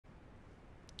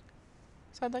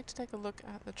So I'd like to take a look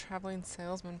at the traveling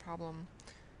salesman problem.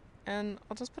 And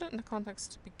I'll just put it into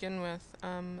context to begin with,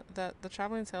 that the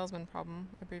traveling salesman problem,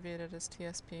 abbreviated as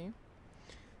TSP,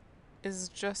 is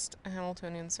just a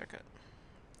Hamiltonian circuit.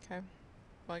 Okay?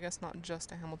 Well, I guess not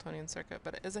just a Hamiltonian circuit,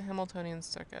 but it is a Hamiltonian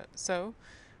circuit. So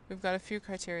we've got a few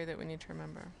criteria that we need to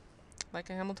remember. Like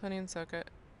a Hamiltonian circuit,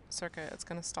 it's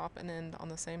going to stop and end on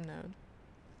the same node.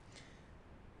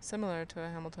 Similar to a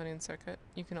Hamiltonian circuit,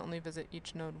 you can only visit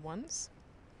each node once.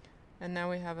 And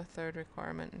now we have a third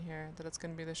requirement in here, that it's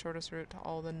going to be the shortest route to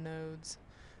all the nodes.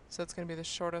 So it's going to be the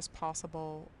shortest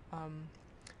possible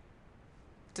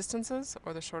distances,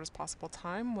 or the shortest possible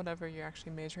time, whatever you're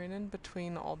actually measuring in,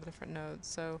 between all the different nodes.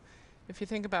 So if you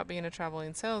think about being a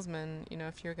traveling salesman, you know,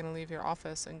 if you're going to leave your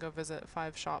office and go visit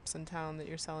 5 shops in town that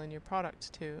you're selling your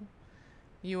product to,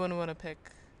 you want to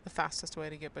pick the fastest way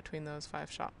to get between those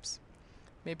 5 shops.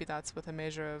 Maybe that's with a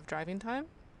measure of driving time.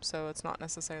 So it's not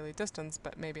necessarily distance,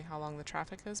 but maybe how long the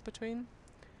traffic is between.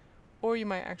 Or you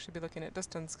might actually be looking at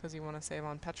distance because you want to save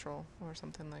on petrol or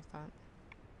something like that.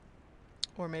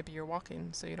 Or maybe you're walking,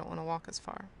 so you don't want to walk as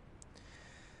far.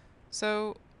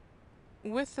 So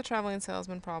with the traveling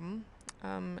salesman problem,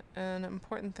 an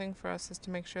important thing for us is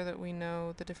to make sure that we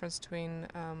know the difference between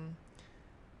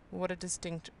what a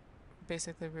distinct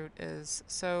basically route is.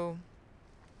 So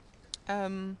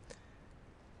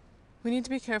we need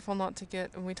to be careful not to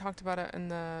get, and we talked about it in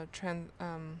the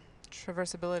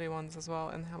traversability ones as well,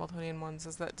 and the Hamiltonian ones,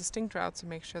 is that distinct routes, and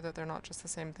make sure that they're not just the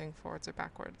same thing forwards or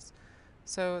backwards.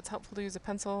 So it's helpful to use a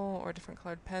pencil or different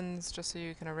colored pens just so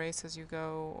you can erase as you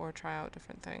go or try out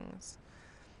different things.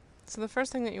 So the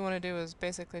first thing that you want to do is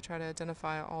basically try to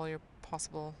identify all your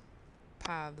possible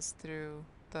paths through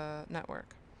the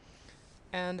network.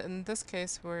 And in this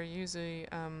case, we're usually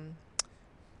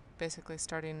basically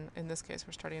starting, in this case,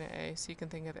 we're starting at A. So you can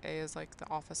think of A as like the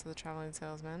office of the traveling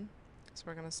salesman. So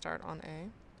we're going to start on A.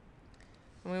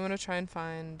 And we want to try and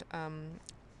find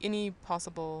any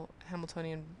possible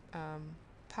Hamiltonian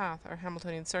path, or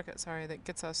Hamiltonian circuit, sorry, that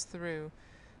gets us through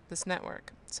this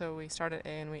network. So we start at A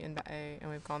and we end at A, and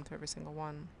we've gone through every single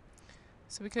one.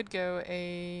 So we could go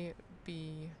A,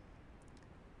 B,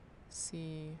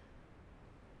 C,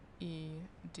 E,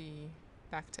 D,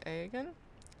 back to A again,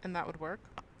 and that would work.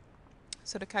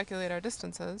 So to calculate our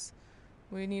distances,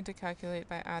 we need to calculate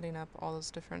by adding up all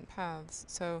those different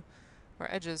paths, or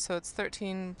edges. So it's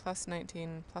 13 plus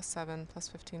 19 plus 7 plus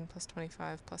 15 plus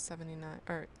 25 plus 79,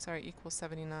 equals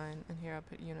 79, and here I'll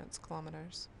put units,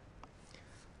 kilometers.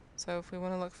 So if we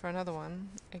want to look for another one,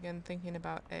 again thinking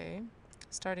about A,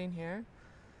 starting here,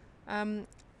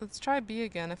 let's try B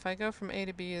again. If I go from A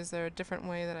to B, is there a different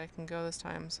way that I can go this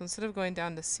time? So instead of going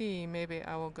down to C, maybe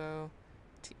I will go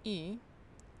to E,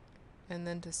 and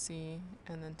then to C,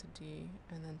 and then to D,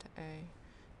 and then to A.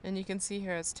 And you can see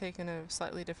here it's taken a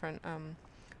slightly different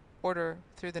order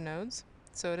through the nodes.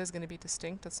 So it is going to be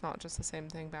distinct. It's not just the same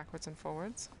thing backwards and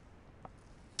forwards.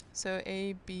 So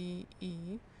A, B,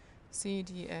 E, C,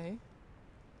 D, A,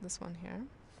 this one here.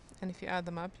 And if you add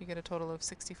them up, you get a total of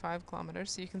 65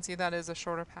 kilometers. So you can see that is a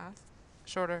shorter path,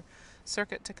 shorter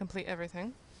circuit to complete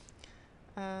everything.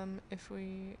 If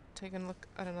we take a look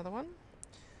at another one,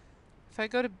 if I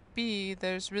go to B,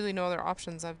 there's really no other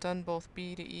options. I've done both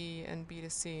B to E and B to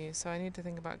C, so I need to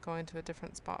think about going to a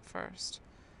different spot first.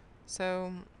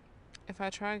 So if I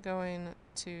try going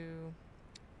to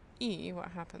E,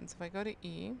 what happens? If I go to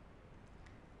E,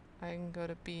 I can go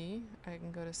to B, I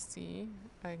can go to C,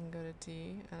 I can go to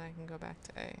D, and I can go back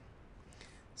to A.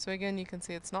 So again, you can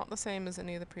see it's not the same as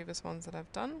any of the previous ones that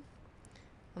I've done.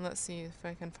 And let's see if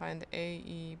I can find A,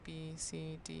 E, B,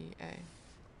 C, D, A.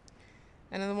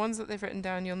 And in the ones that they've written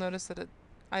down, you'll notice that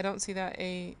I don't see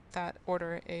that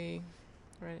order, A,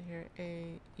 right here,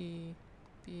 A, E,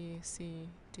 B, C,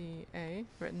 D, A,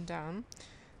 written down.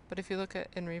 But if you look at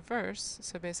in reverse,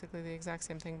 so basically the exact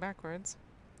same thing backwards,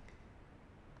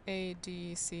 A,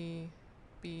 D, C,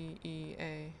 B, E,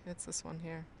 A, it's this one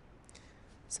here.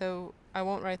 So I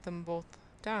won't write them both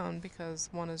down because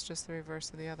one is just the reverse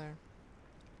of the other.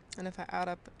 And if I add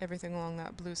up everything along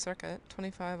that blue circuit,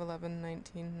 25, 11,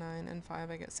 19, 9, and 5,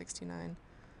 I get 69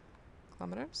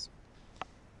 kilometers.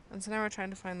 And so now we're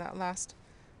trying to find that last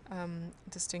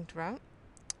distinct route.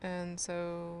 And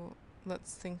so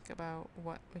let's think about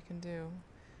what we can do.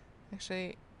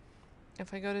 Actually,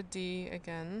 if I go to D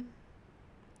again,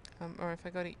 or if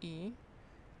I go to E,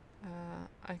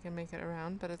 I can make it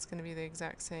around, but it's going to be the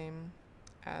exact same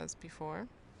as before.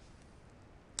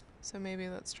 So maybe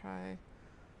let's try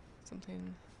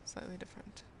something slightly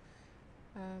different.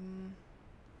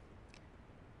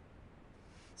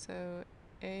 So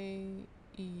A,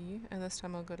 E, and this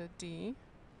time I'll go to D,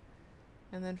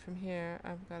 And then from here,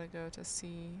 I've got to go to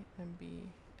C and B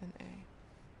and A.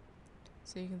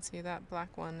 So you can see that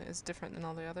black one is different than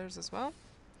all the others as well.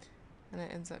 And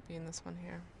it ends up being this one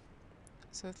here.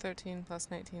 So 13 plus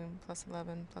 19 plus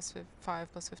 11 plus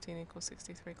 5 plus 15 equals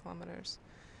 63 kilometers.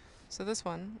 So this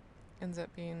one ends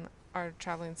up being our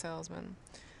traveling salesman,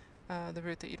 the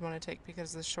route that you'd want to take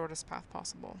because it's the shortest path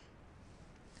possible.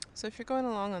 So if you're going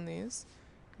along on these,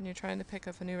 and you're trying to pick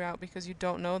up a new route because you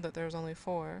don't know that there's only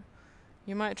 4,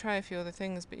 you might try a few other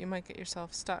things, but you might get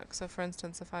yourself stuck. So for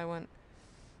instance, if I went,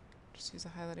 just use a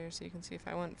highlighter so you can see, if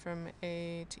I went from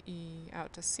A to E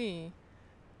out to C,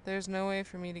 there's no way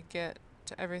for me to get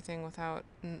to everything without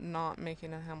not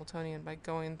making a Hamiltonian by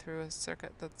going through a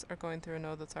circuit or going through a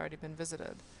node that's already been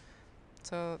visited.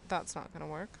 So that's not going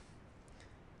to work.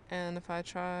 And if I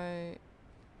try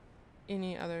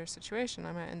any other situation,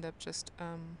 I might end up just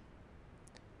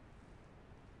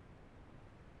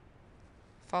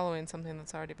following something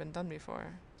that's already been done before.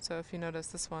 So if you notice,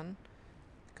 this one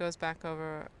goes back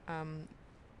over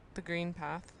the green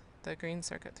path, the green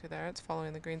circuit through there. It's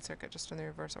following the green circuit just in the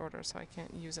reverse order, so I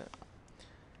can't use it.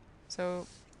 So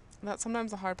that's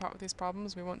sometimes the hard part with these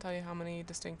problems. We won't tell you how many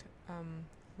distinct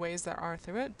ways there are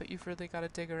through it, but you've really got to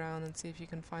dig around and see if you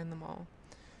can find them all.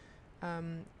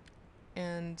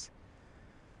 And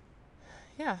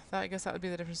yeah, I guess that would be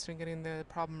the difference between getting the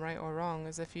problem right or wrong,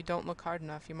 is if you don't look hard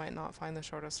enough, you might not find the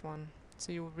shortest one.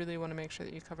 So you really want to make sure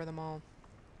that you cover them all.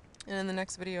 And in the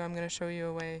next video, I'm going to show you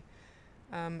a way,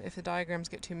 if the diagrams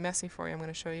get too messy for you, I'm going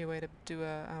to show you a way to do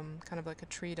a kind of like a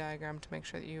tree diagram to make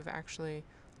sure that you've actually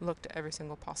looked at every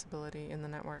single possibility in the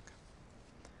network.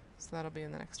 So that'll be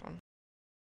in the next one.